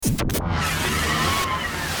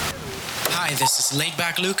Hi, this is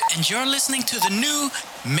Laidback Luke, and you're listening to the new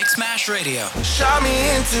Mixmash Radio. Shot me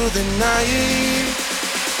into the night.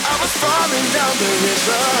 I was falling down the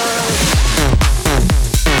river.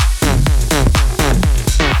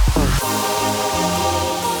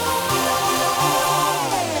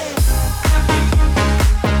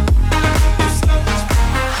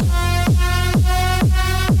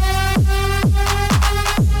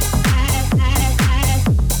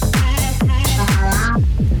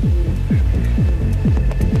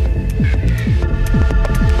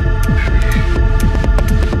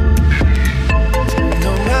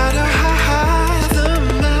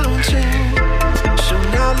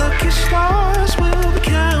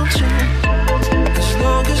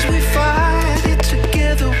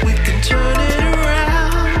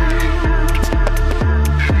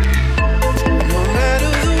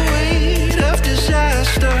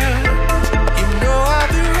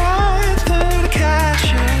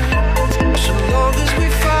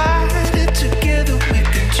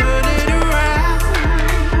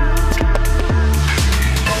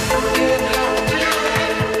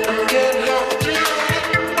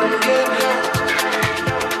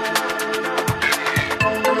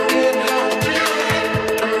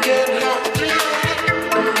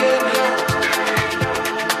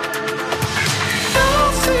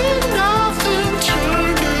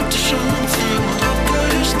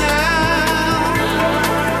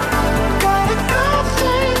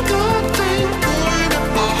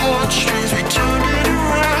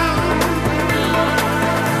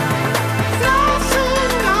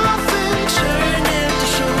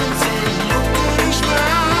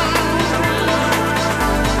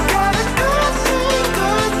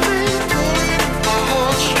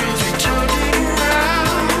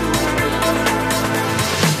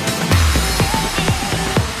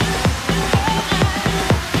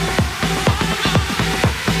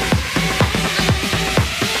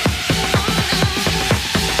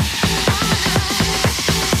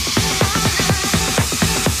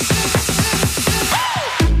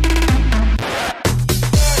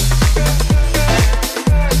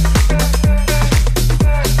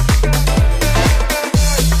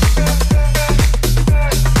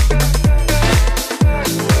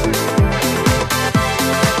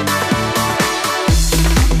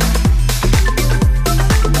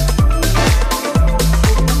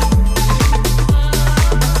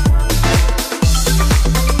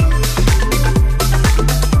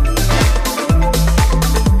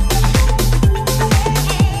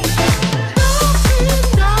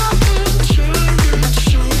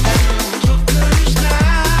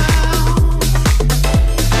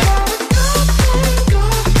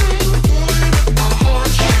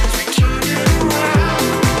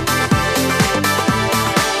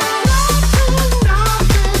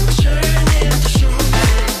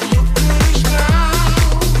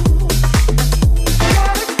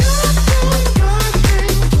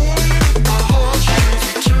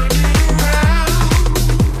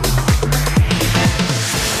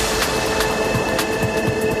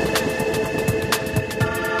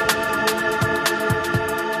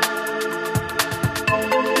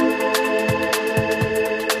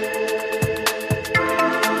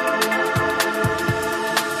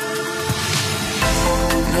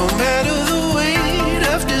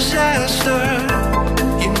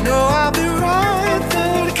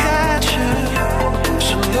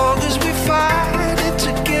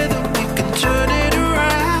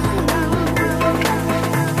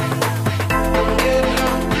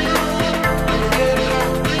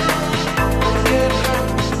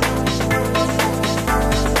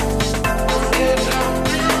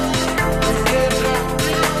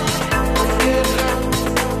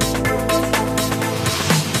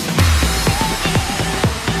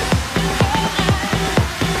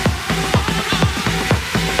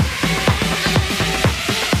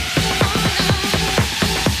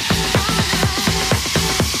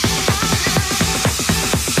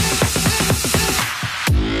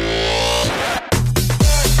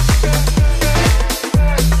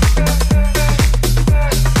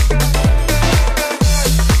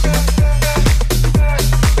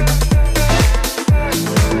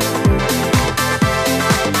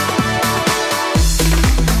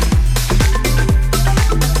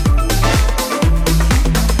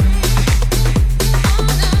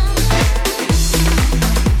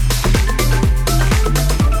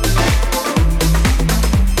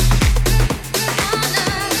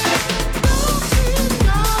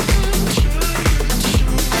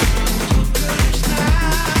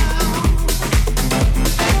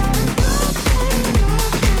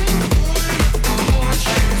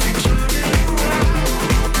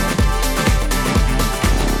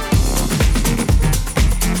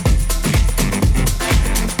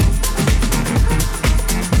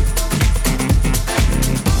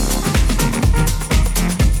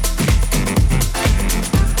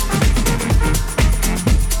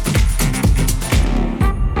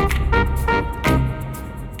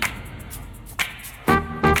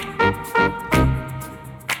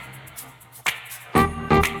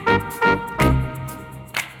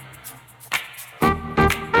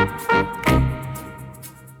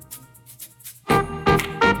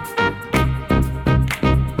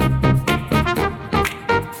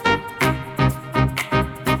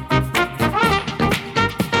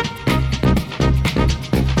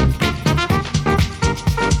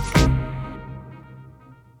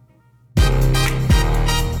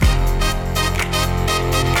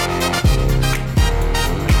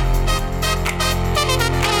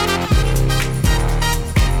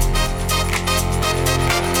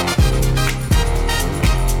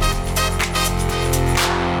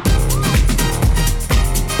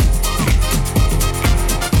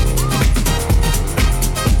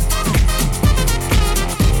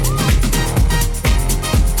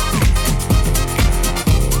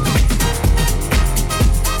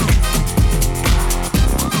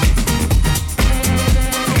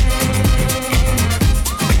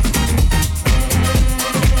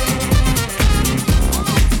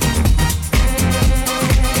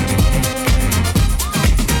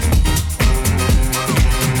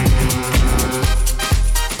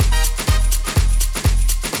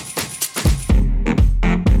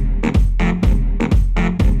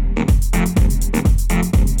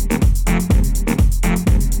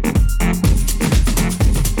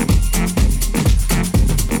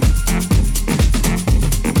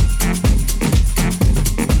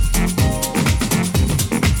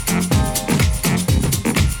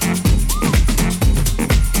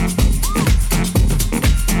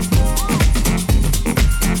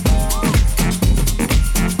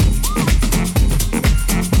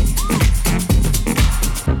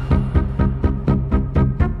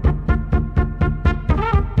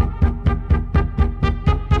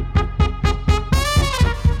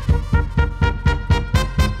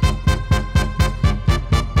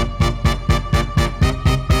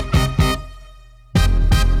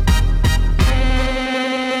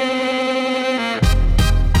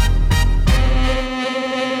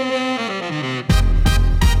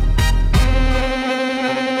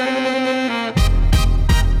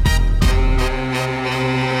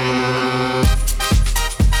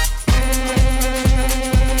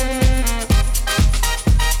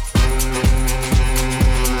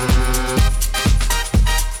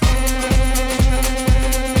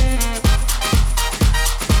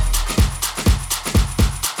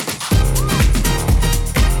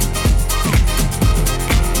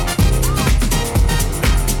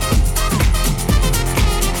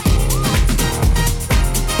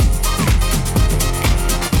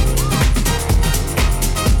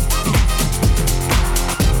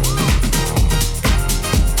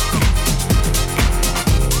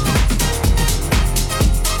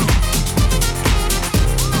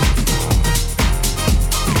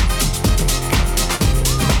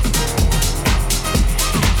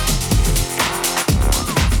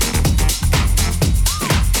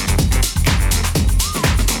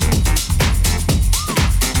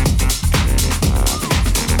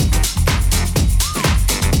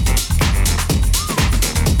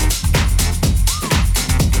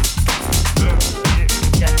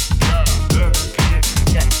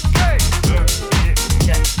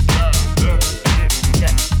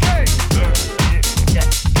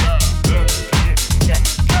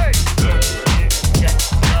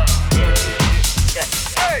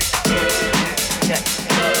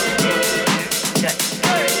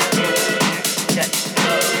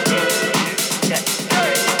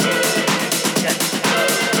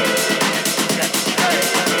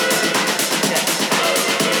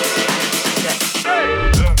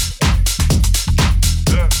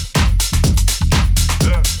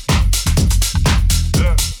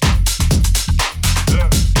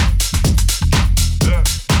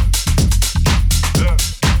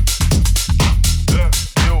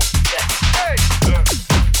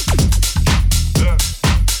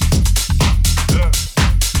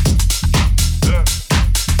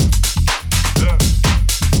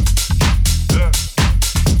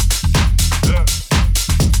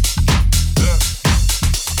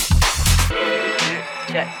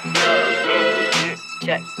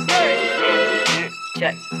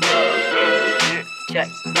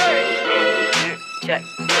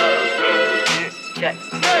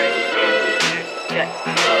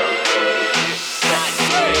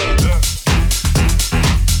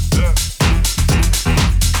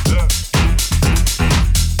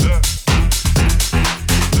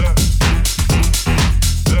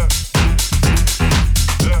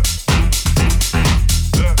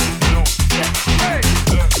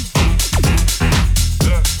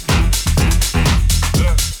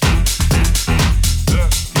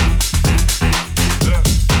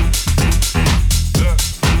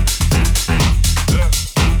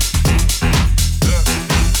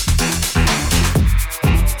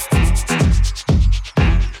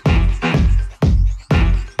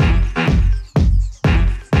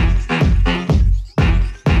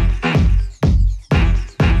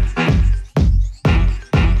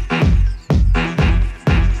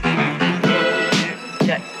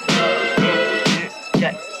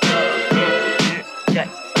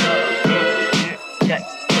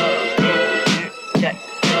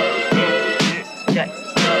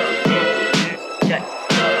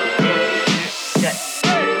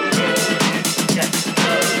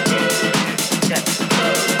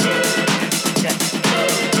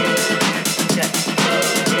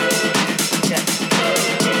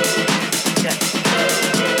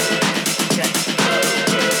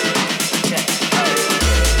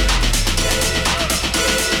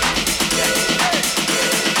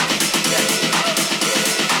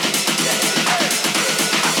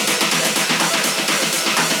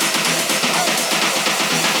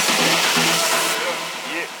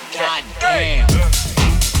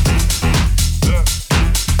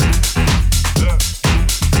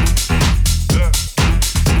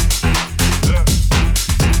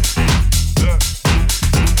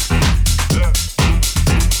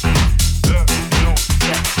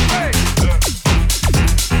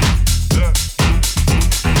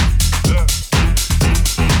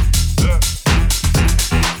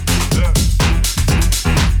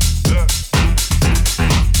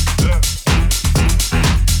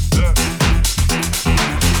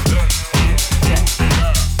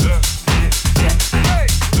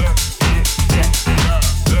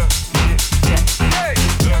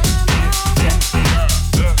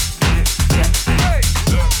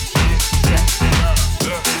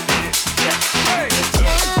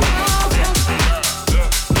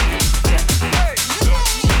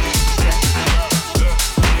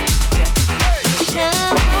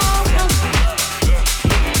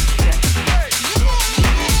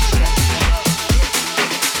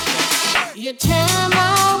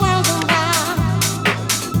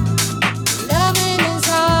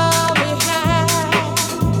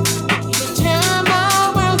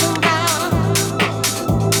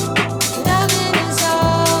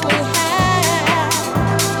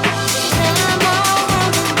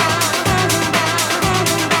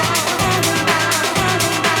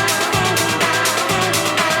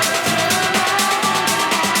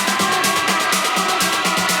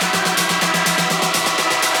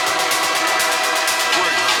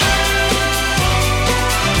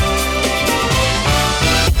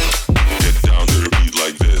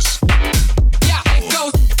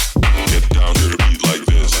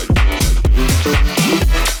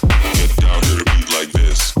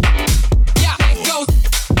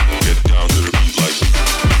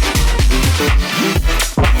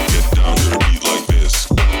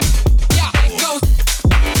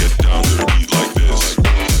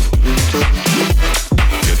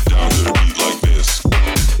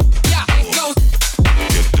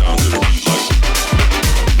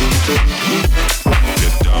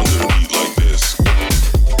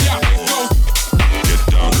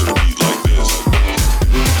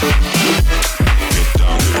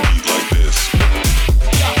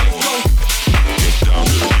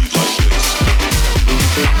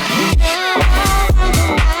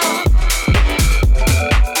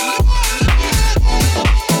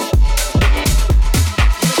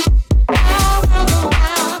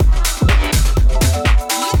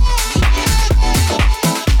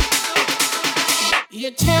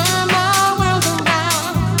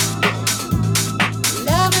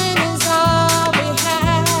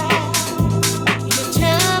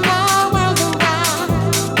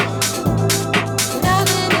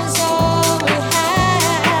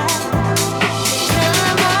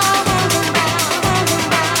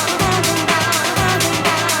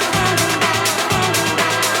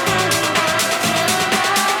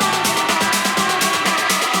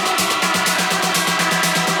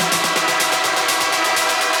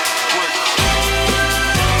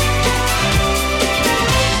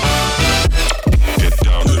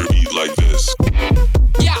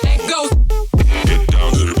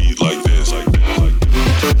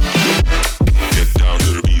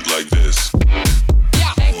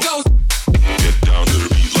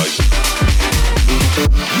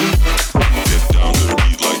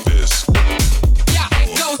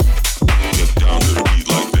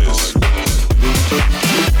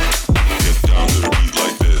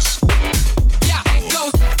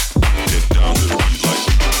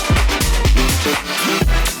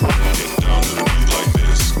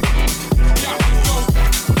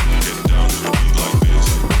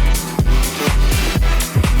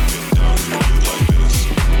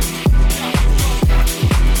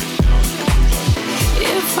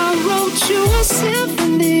 wrote you a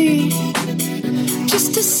symphony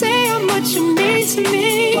just to say how much you mean to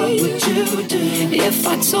me. What would you do if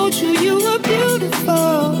I told you you were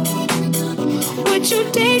beautiful? Would you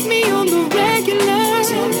date me on the regular?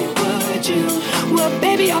 Tell me, would you? Well,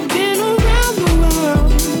 baby, I've been around the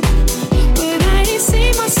world, but I ain't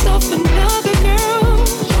seen myself another girl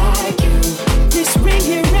like you. This ring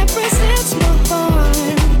here represents my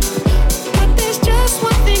heart, but there's just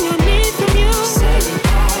one thing I need from you. Say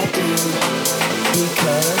I do,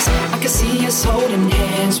 because I can see us holding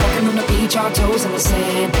hands, walking on the beach, our toes in the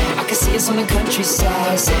sand. I can see us on the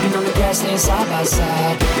countryside, sitting on the grassland side by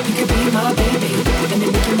side. You could be my baby, and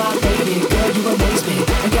then make you my baby. Girl, you amaze me,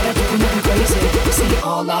 ain't gotta do nothing crazy. See,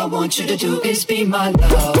 all I want you to do is be my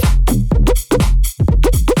love.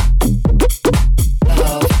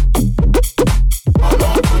 Love. All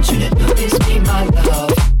I want you to do is be my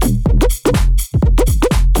love.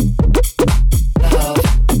 Love.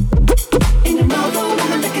 Ain't another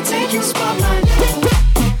woman that can take your spot, my love.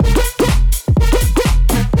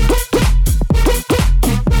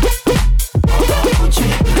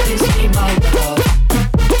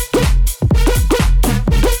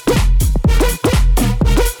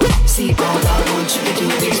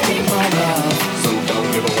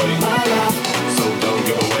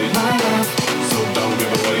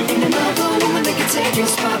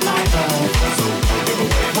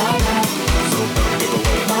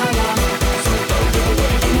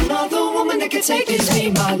 Take this,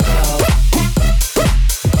 be my love.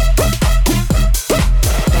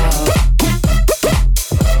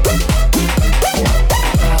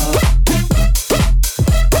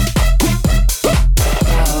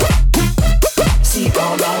 See,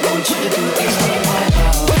 all I want you to do is be my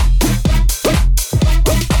love.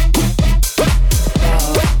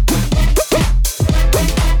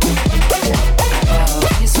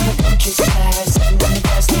 It's on the countryside, sitting on the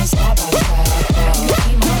grassland side by side. You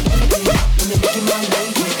be my baby, when they make you my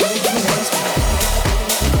lady.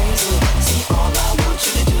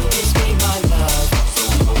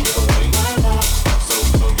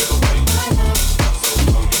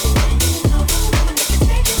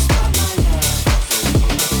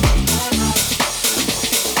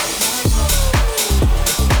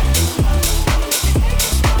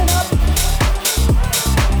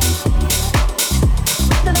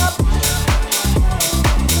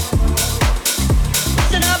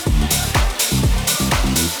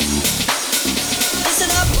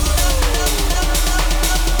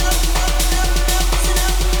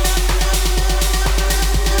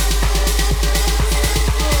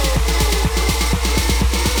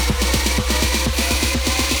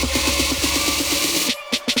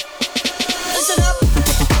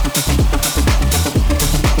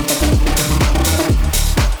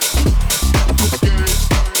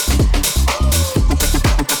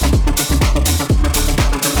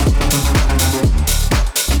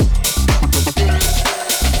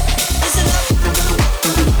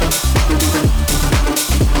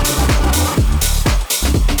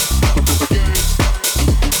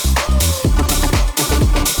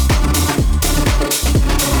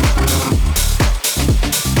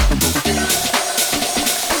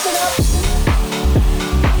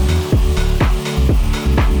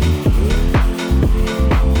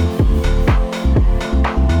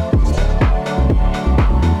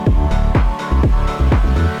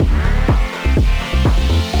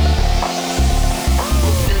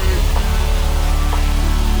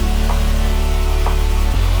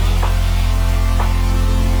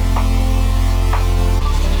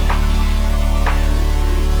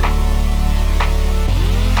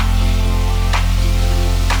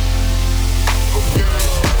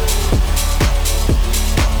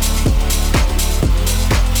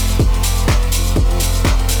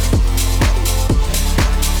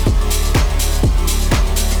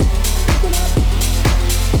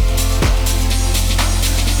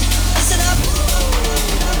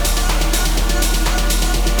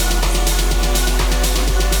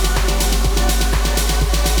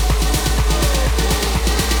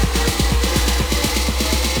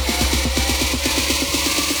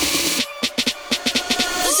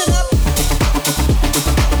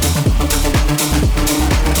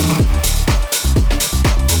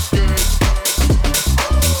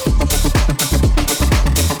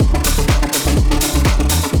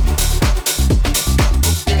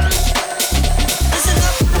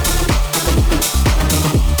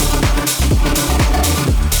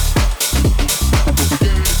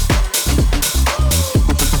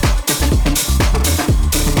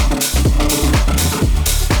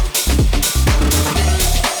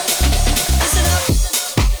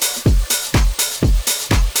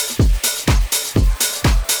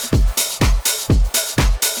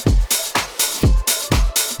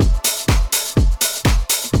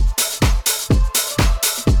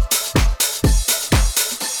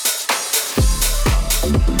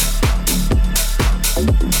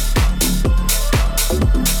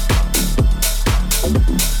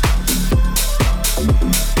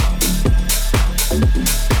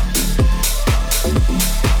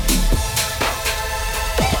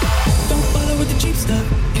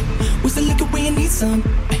 some.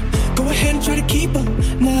 Go ahead and try to keep up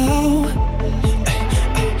now.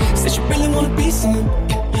 Said you really wanna be some.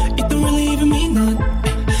 You don't really even mean none.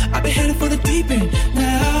 I've been headed for the deep end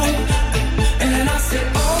now. And I said,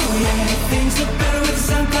 oh yeah, things look better with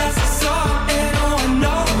sunglasses on. And oh, I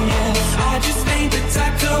know, yeah, I just ain't the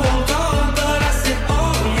type to hold on. But I said,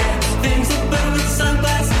 oh yeah, things look better with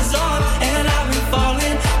sunglasses on. And I've been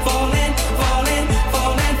falling, falling, falling,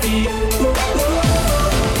 falling for you.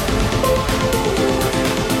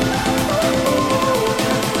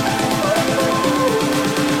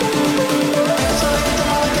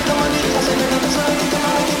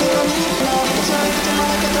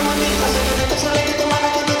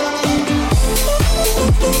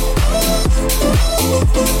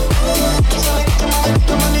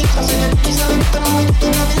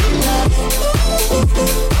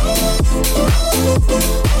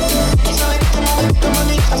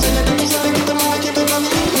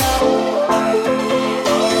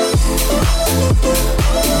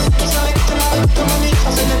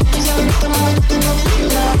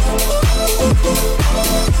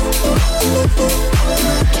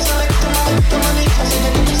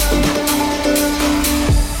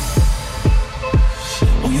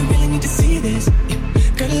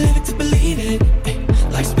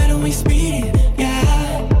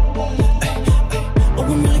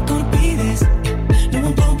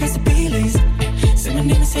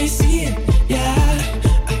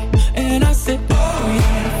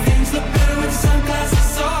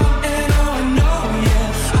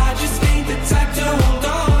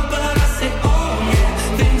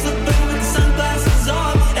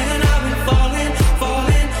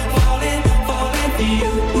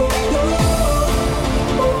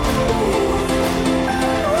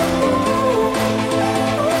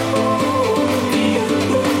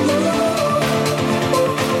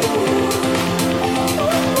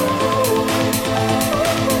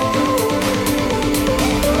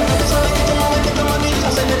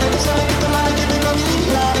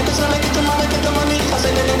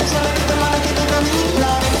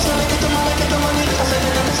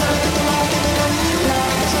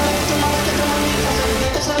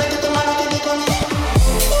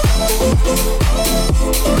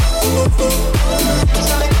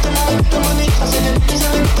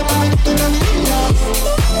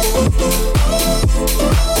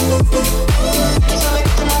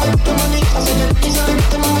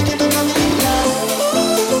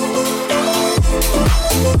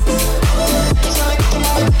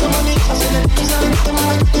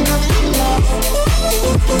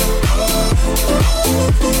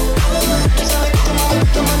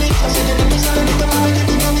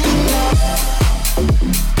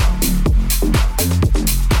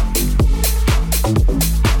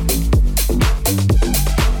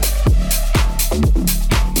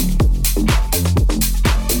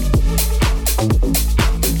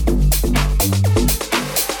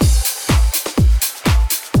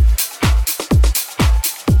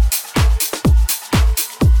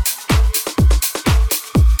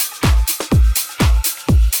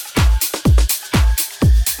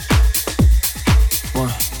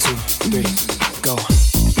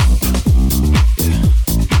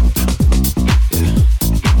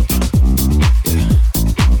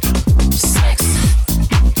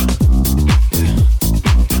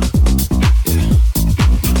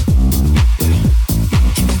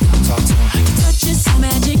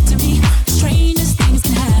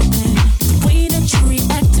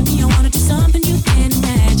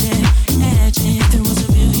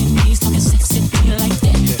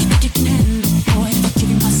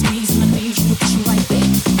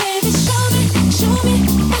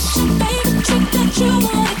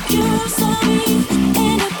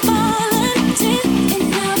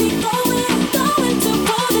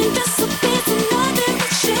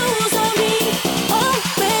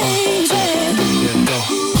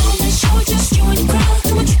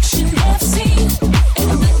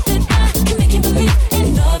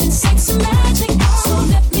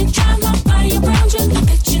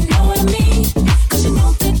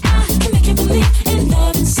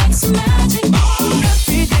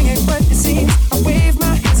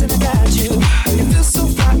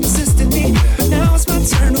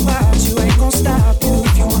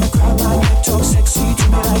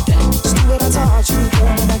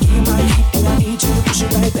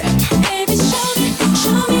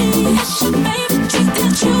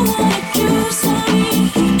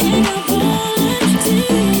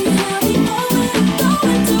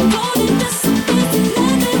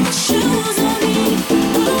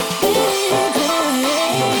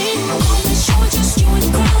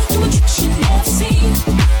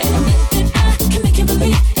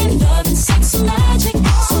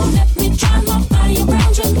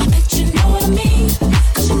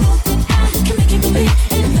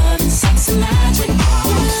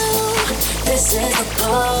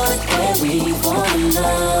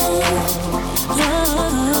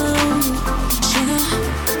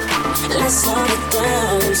 slow it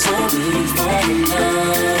down, so we fall in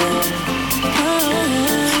love.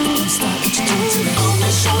 Don't stop what you're doing to me. On my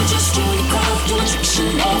shoulders, doing crowd, doing tricks you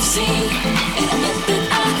never seen. And I bet that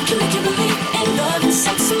I can make you believe in love and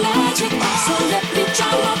sex and magic. So let me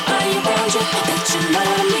draw my body around you, that you know what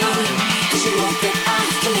I mean. Cause you know that I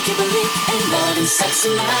can make you believe in love and sex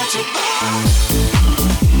and magic.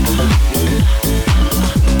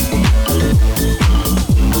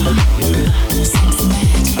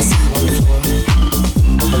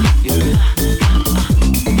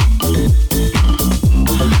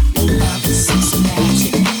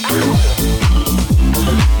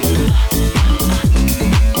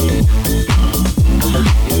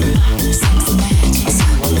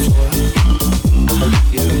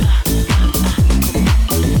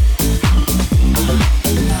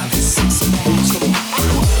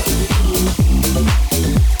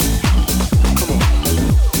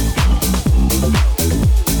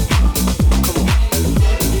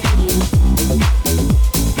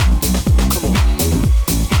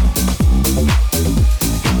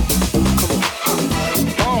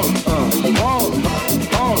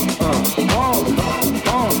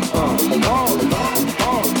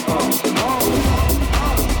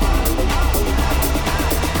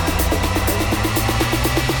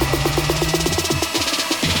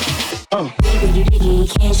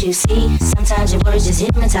 Can't you see? Sometimes your words just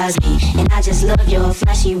hypnotize me, and I just love your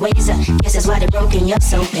flashy ways. Guess that's why they're broken. You're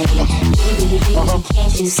so bad.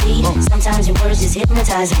 Can't you see? Sometimes your words just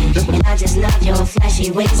hypnotize me, and I just love your flashy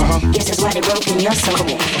ways. Guess that's why they're broken. You're so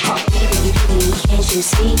bad. Can't you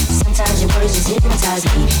see? Sometimes your words just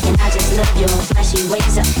hypnotize me, and I just love your flashy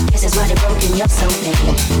ways. Guess that's why they're broken.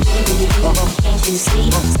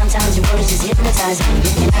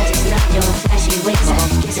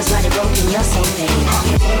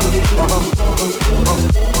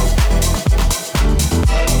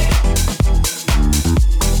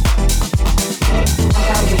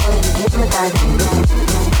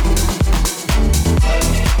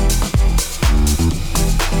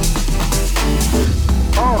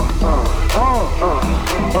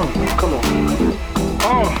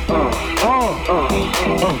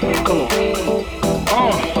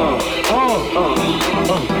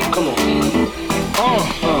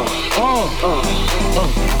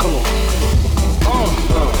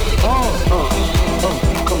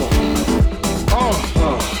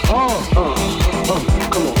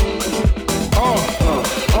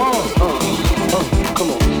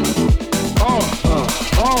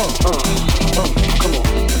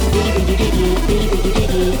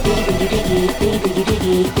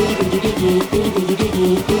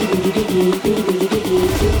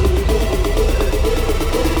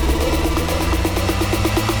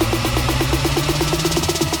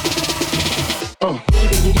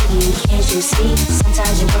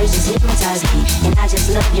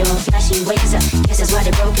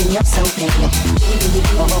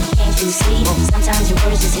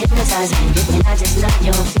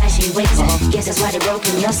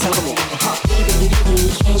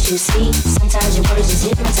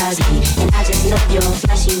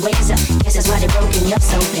 You're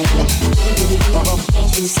so bad.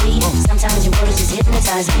 Can't you see? Sometimes your words just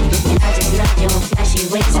hypnotize me, and I just love your flashy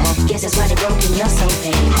ways. Guess that's why they're broken. You're so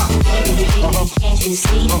bad.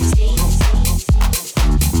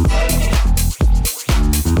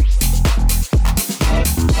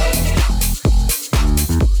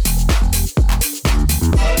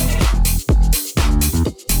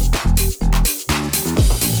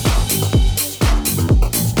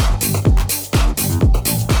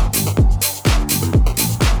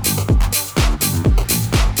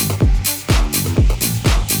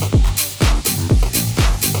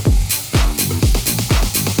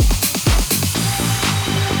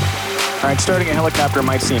 Starting a helicopter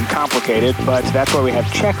might seem complicated, but that's why we have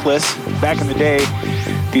checklists. Back in the day,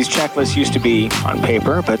 these checklists used to be on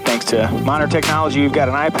paper, but thanks to modern technology, you've got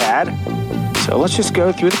an iPad. So let's just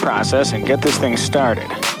go through the process and get this thing started.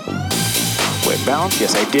 Weight balance,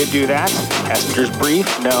 yes, I did do that. Passengers brief,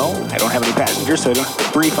 no, I don't have any passengers, so I don't have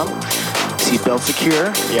to brief them. Seatbelt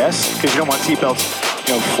secure, yes, because you don't want seatbelts,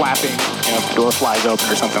 flapping, if the door flies open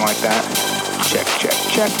or something like that. Check, check,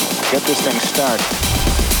 check. Get this thing started.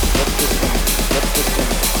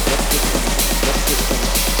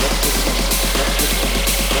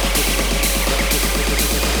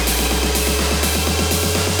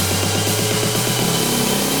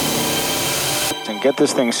 And get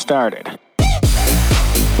this thing started.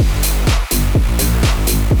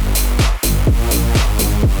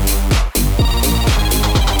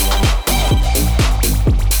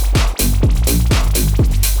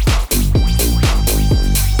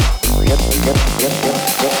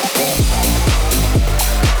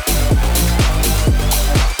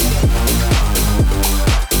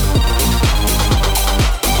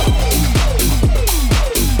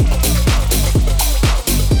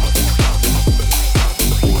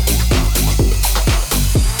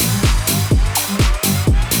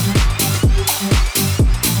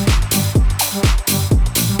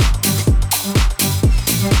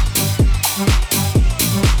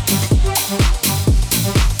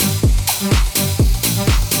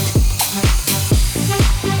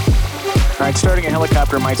 a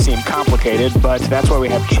helicopter might seem complicated, but that's why we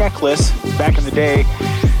have checklists. Back in the day,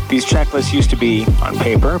 these checklists used to be on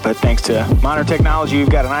paper, but thanks to modern technology, you've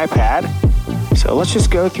got an iPad. So let's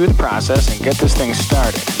just go through the process and get this thing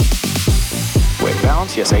started. Weight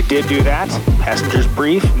balance, yes, I did do that. Passengers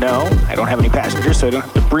brief, no, I don't have any passengers, so I don't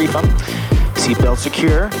have to brief them. Seatbelt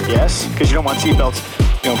secure, yes, because you don't want seatbelts,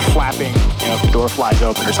 flapping, if the door flies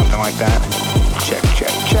open or something like that. Check,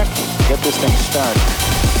 check, check. Get this thing started.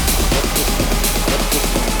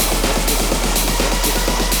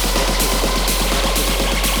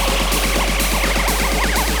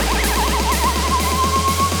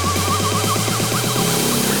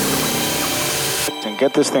 And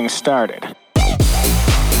get this thing started.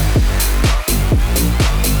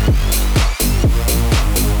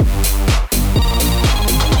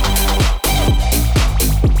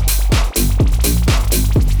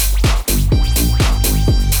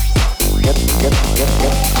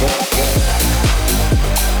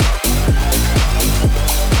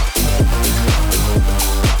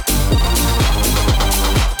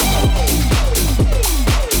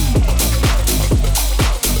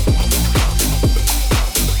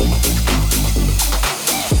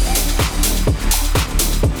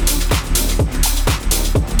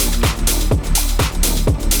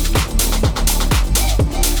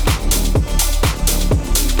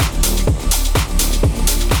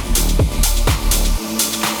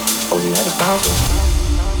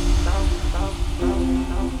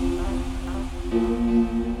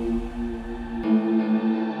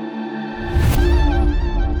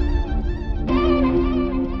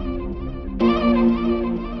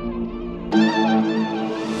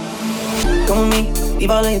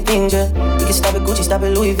 All of your things, yeah. You can stop at Gucci, stop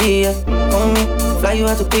at Louis V, yeah. On me, fly you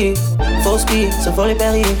out to P, full speed, so fully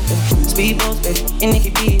Paris, yeah. Speedboats, baby, in Nikki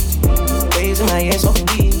Beach. Waves in my ear, smoking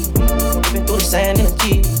weed. Ripping through the sand in a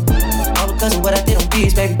Jeep. All because of what I did on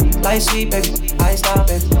beats, baby. Life sweet, baby, I style,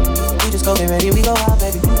 baby. We just go get ready, we go out,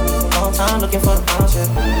 baby. Long time looking for the bounce, yeah.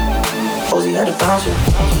 Posey had the bounce, yeah.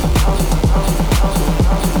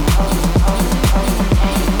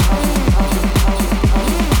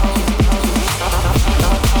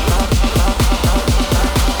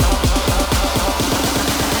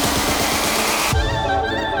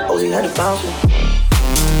 Had to bounce it.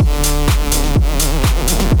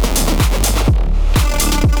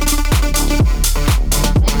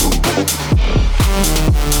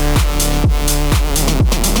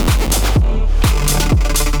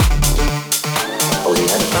 Oh,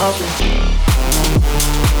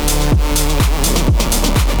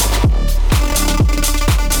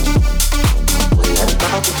 he had to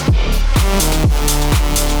bounce it.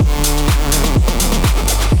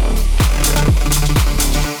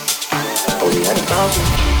 Oh, he had to bounce it.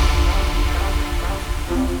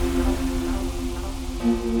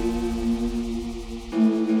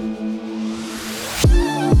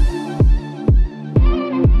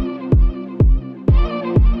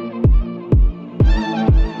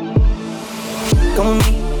 Come with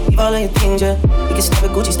me, leave all of your things, yeah. You can stop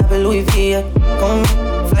at Gucci, stop at Louis V, yeah. Come with me,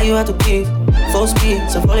 fly you out to P, full speed,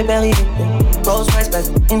 so fully Paris, yeah. Rolls Royce back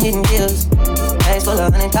in hidden deals. Bags full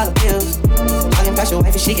of $100 bills. I can pass your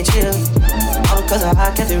wife and she can chill. All because of how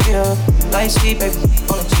I kept it real. Life sweet, baby,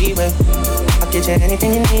 on a G-way. I'll get you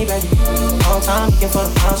anything you need, baby. Long time looking for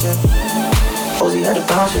the bounce, yeah. Posey had the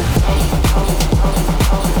bounce, yeah.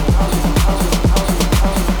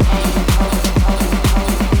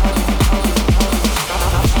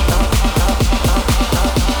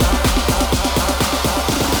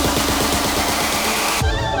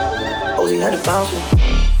 Posey had to bounce it.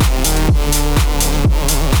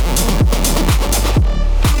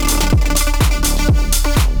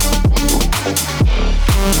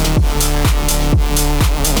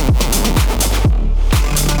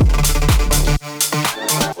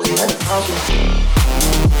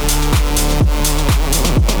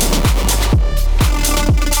 Posey had to bounce it.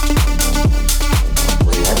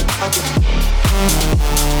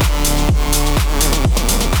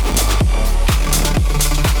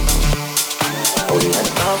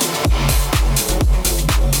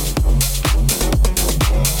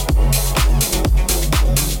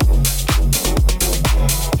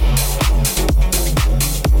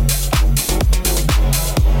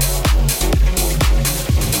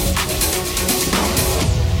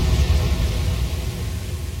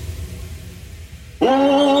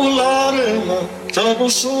 Trouble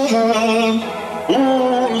so high,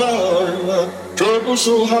 ooh Lord, my trouble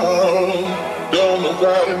so high. Don't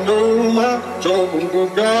nobody know my trouble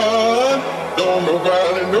but God. Don't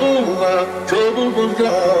nobody know my trouble but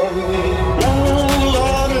God. Ooh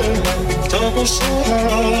Lord, my trouble so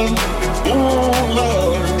high, ooh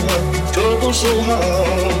Lord, my trouble trouble so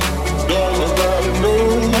hard. Don't nobody know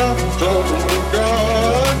my trouble but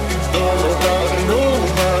God. Don't nobody know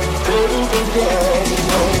my trouble but God.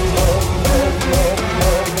 No, no, no, no, no,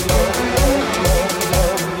 no, no, no,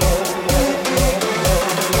 no, no,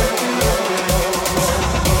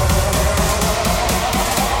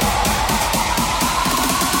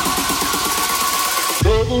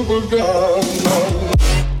 trouble but God. No.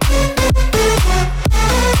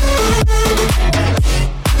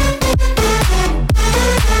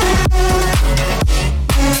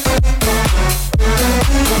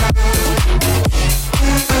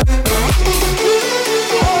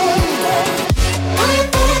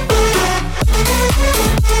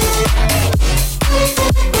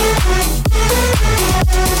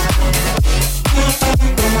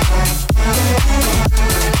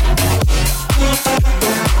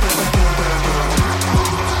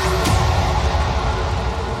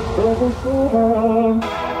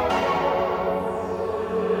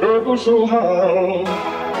 Trouble so hard,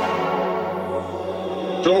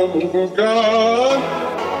 trouble for God,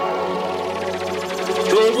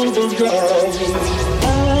 trouble for God.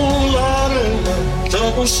 Oh Lord,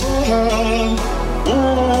 trouble so hard. Oh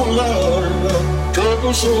Lord,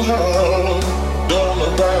 trouble so hard. Don't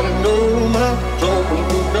nobody know my trouble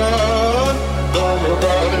for God. Don't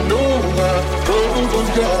nobody know my trouble for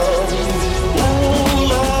God. Oh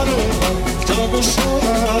Lord, trouble so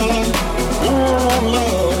hard. Oh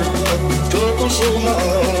Lord, trouble so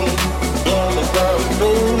hard. Don't nobody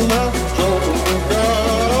know my trouble for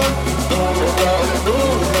God. Don't nobody know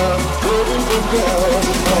my trouble for God.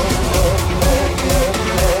 No, no, no, no, no,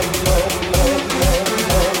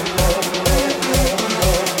 no,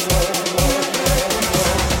 no,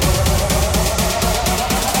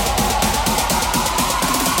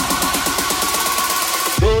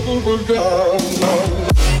 trouble for God. No.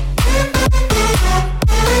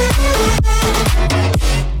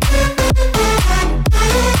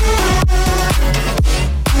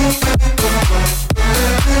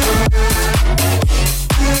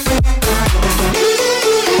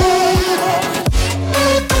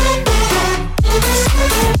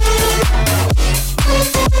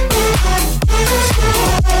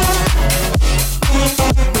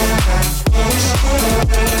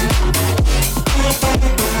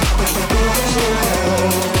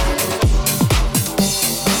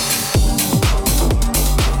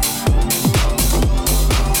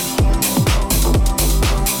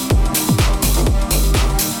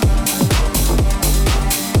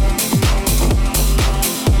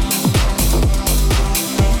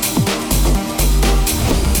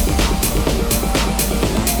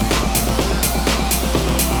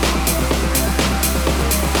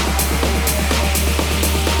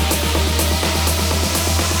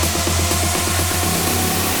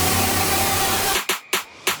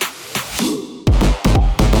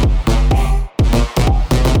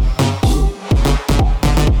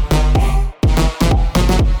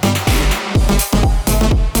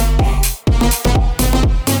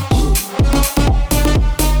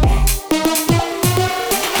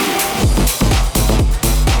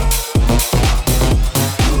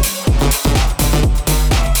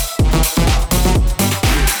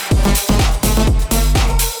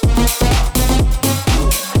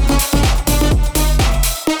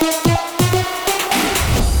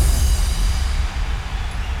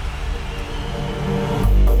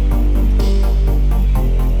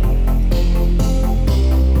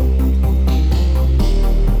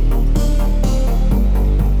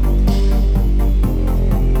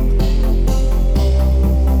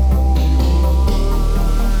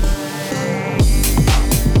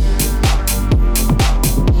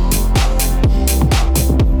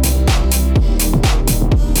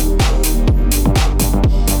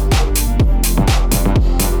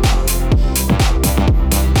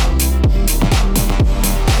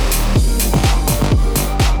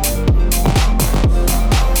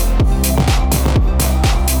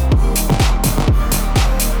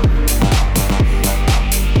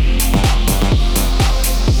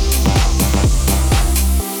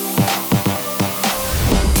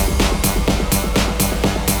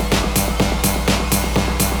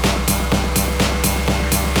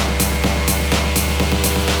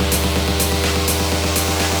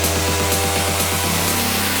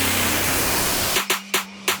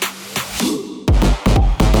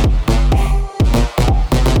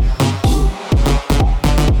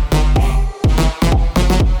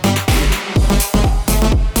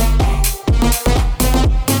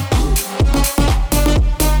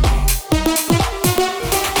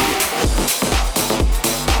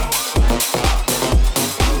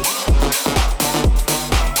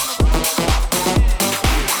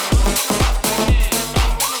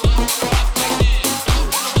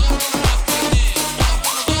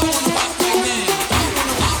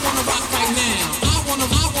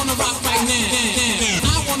 right now.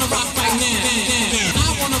 I wanna rock right now.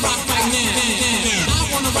 I wanna rock right now. I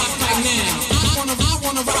wanna rock right now. I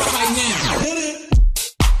wanna rock right now. Hit it.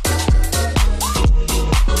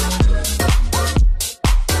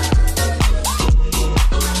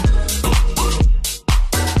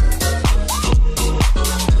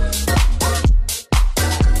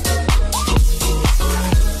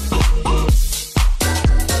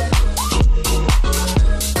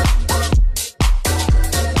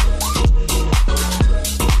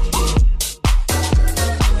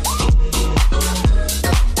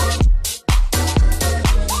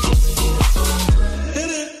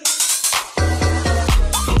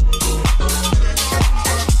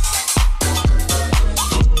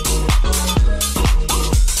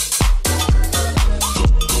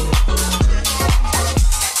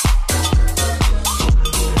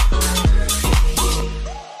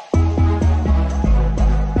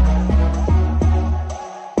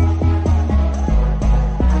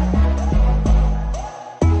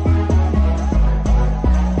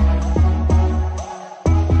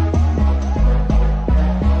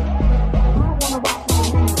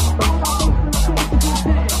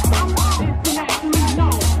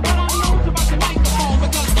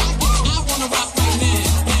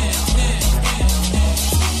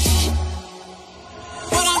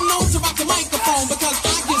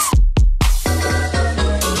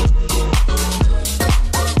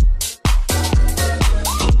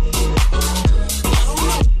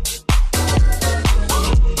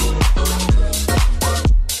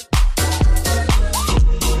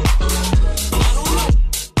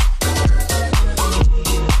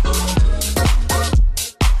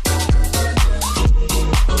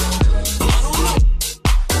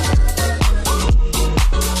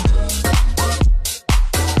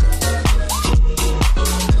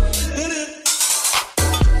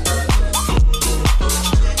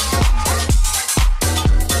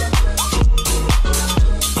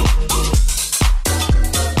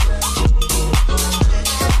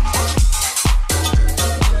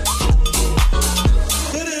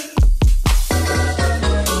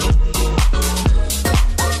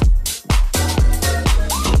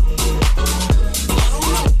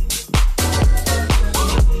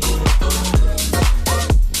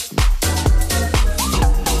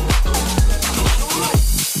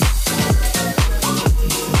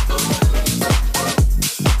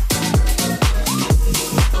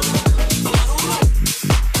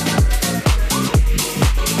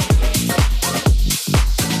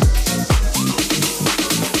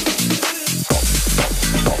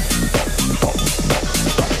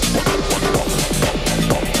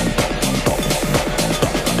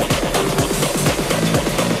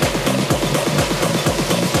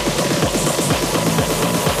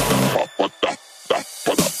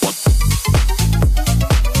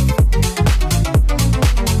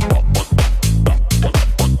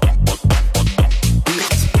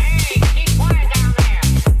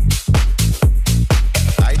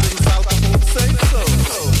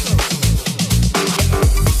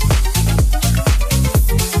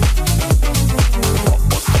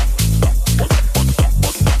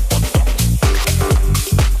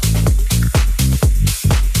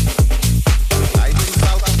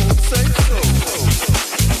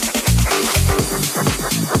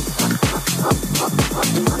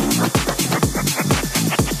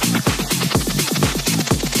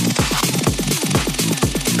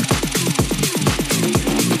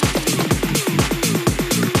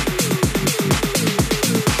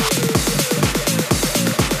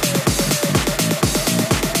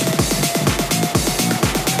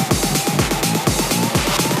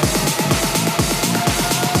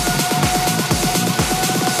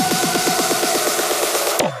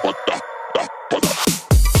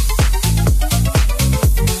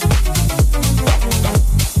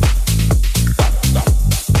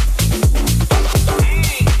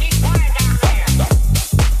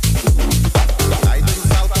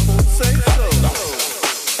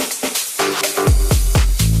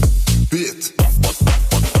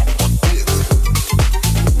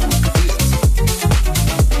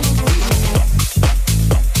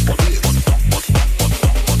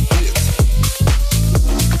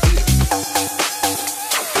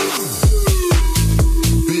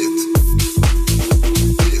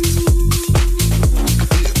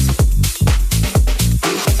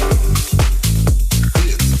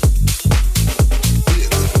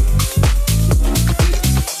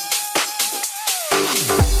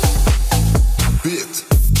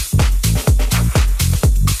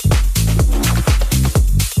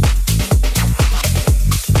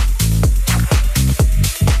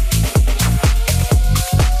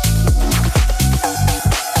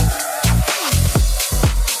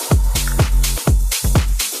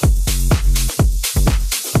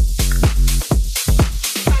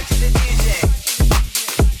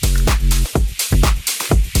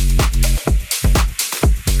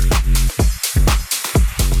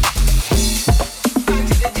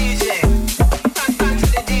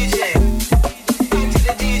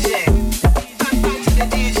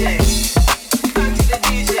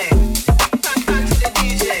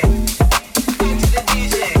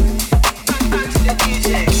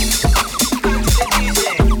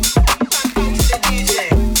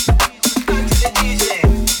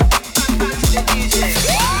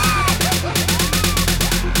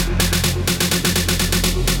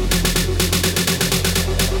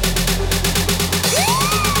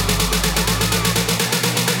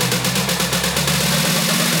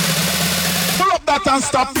 that and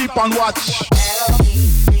stop, keep and watch.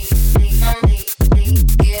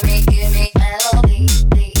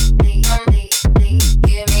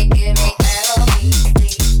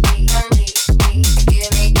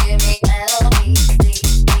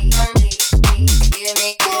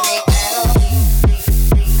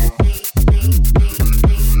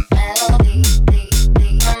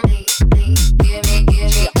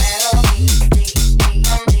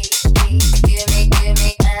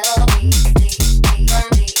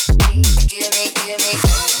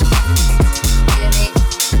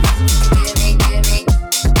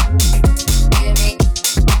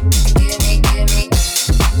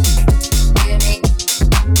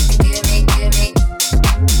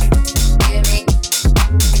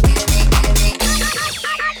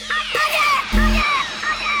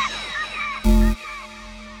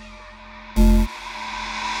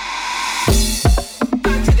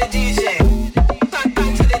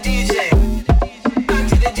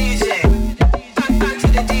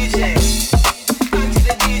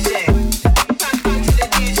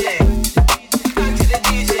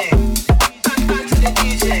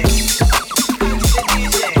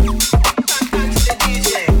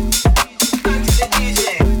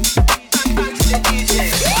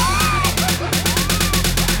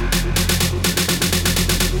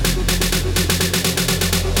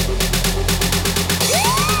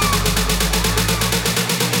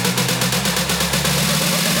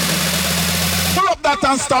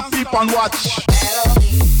 And stop, keep and watch.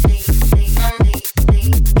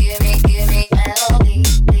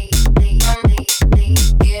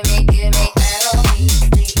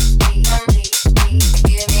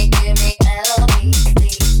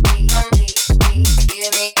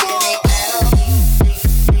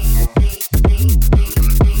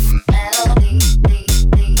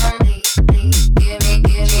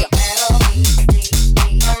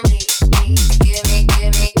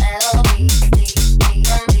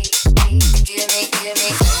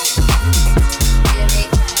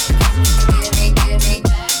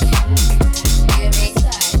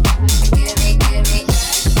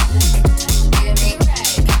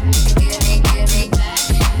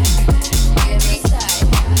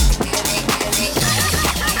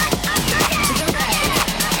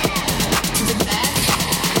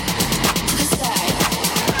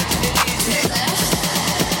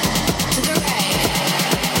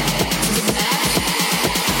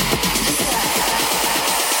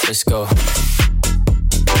 Let's go.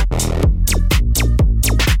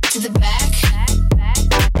 To the back,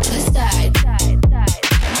 to the side,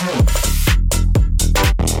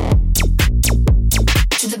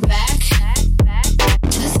 to the back, to the side, to the back,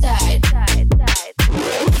 to the side,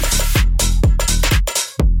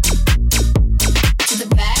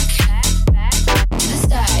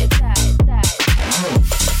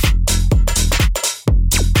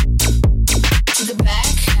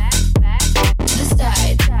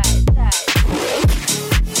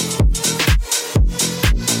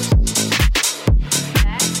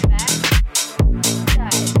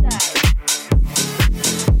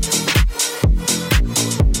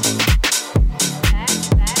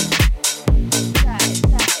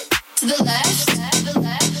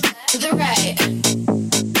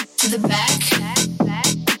 to the back,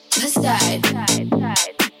 to the side.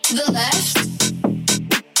 To the left,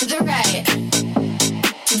 to the right,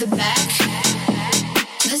 to the back,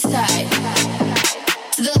 to the side,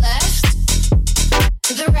 to the left,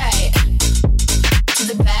 to the right, to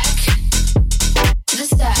the back, to the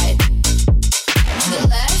side, to the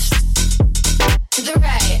left, to the right, to the back, to the side, to the left, to the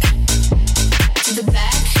right, to the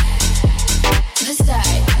back, to the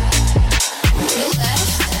side, to the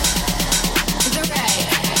left, to the right,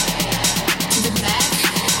 to the back,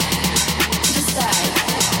 to the side,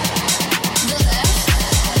 to the left,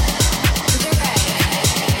 to the right,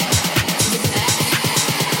 to the back,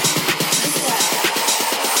 to the side.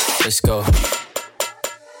 Let's go.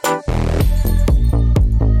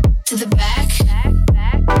 To the back,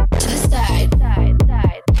 to the side,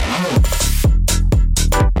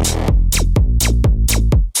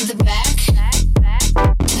 to the back,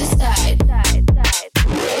 to the side,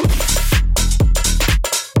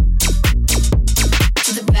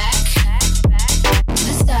 to the back, to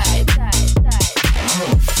the side,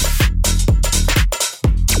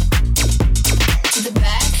 to the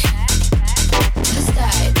back, to the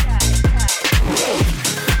side.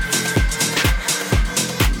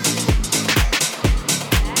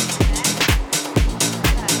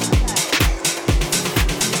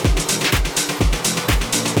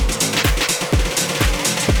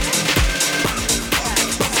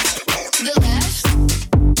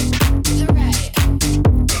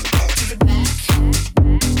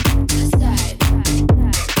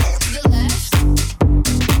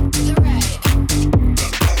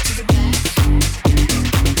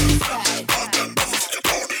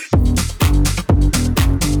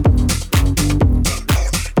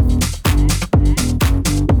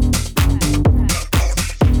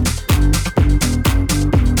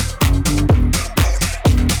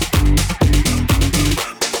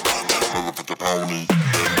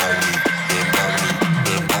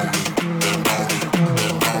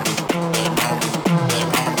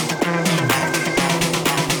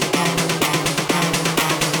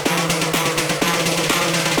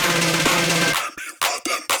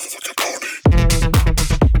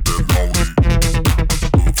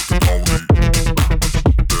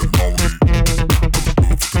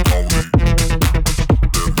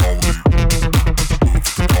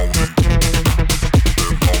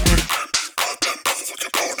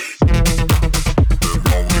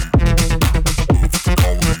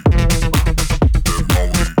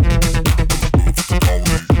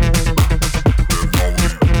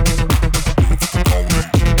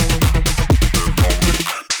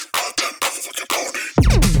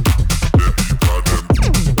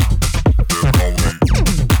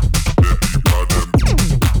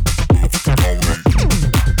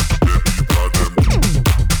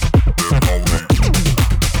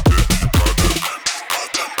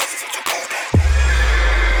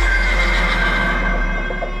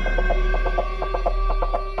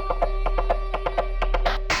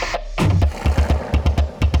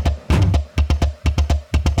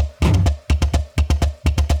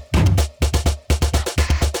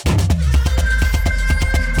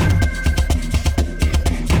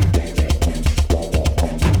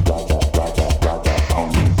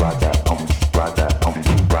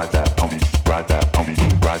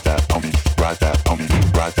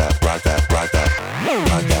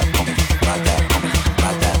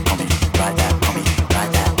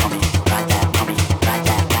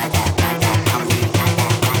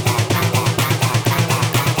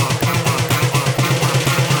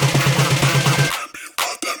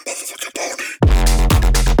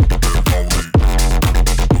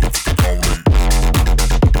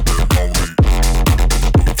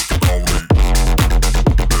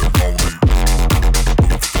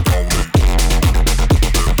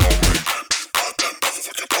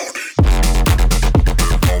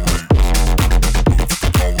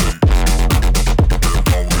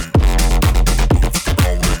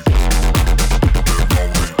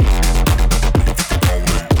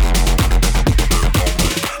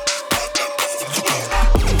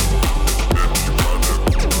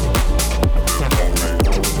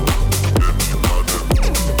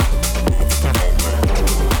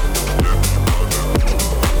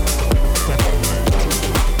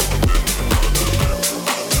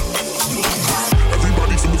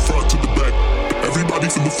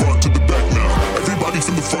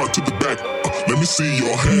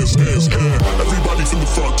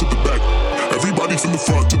 from the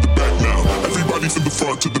front to the back now. Everybody from the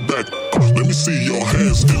front to the back. Let me see your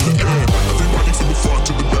hands in the air. Everybody from the front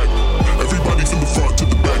to the back. Everybody from the front to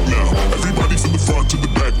the back now. Everybody from the front to the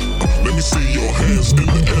back. Let me see your hands in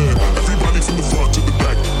the air. Everybody from the front to the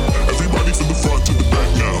back. Everybody from the front to the back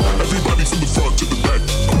now. Everybody from the front to the back.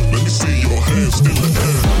 Let me see your hands in the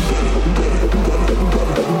air.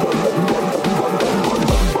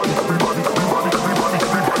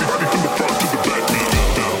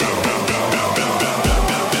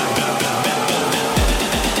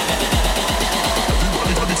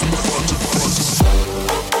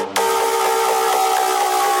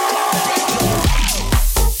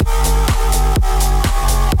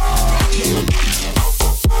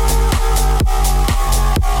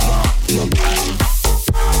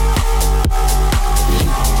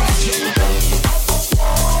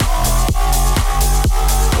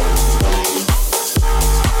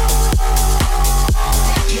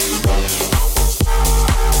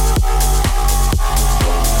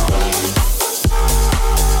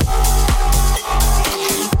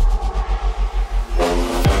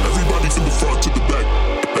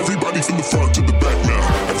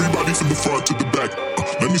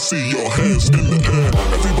 See your hands in the air.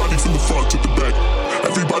 Everybody from the front to the back.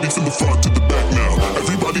 Everybody from the front to the back now.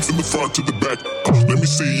 Everybody from the front to the back. Let me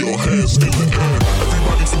see your hands in the air.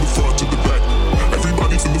 Everybody from the front to the back.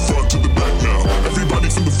 Everybody from the front to the back.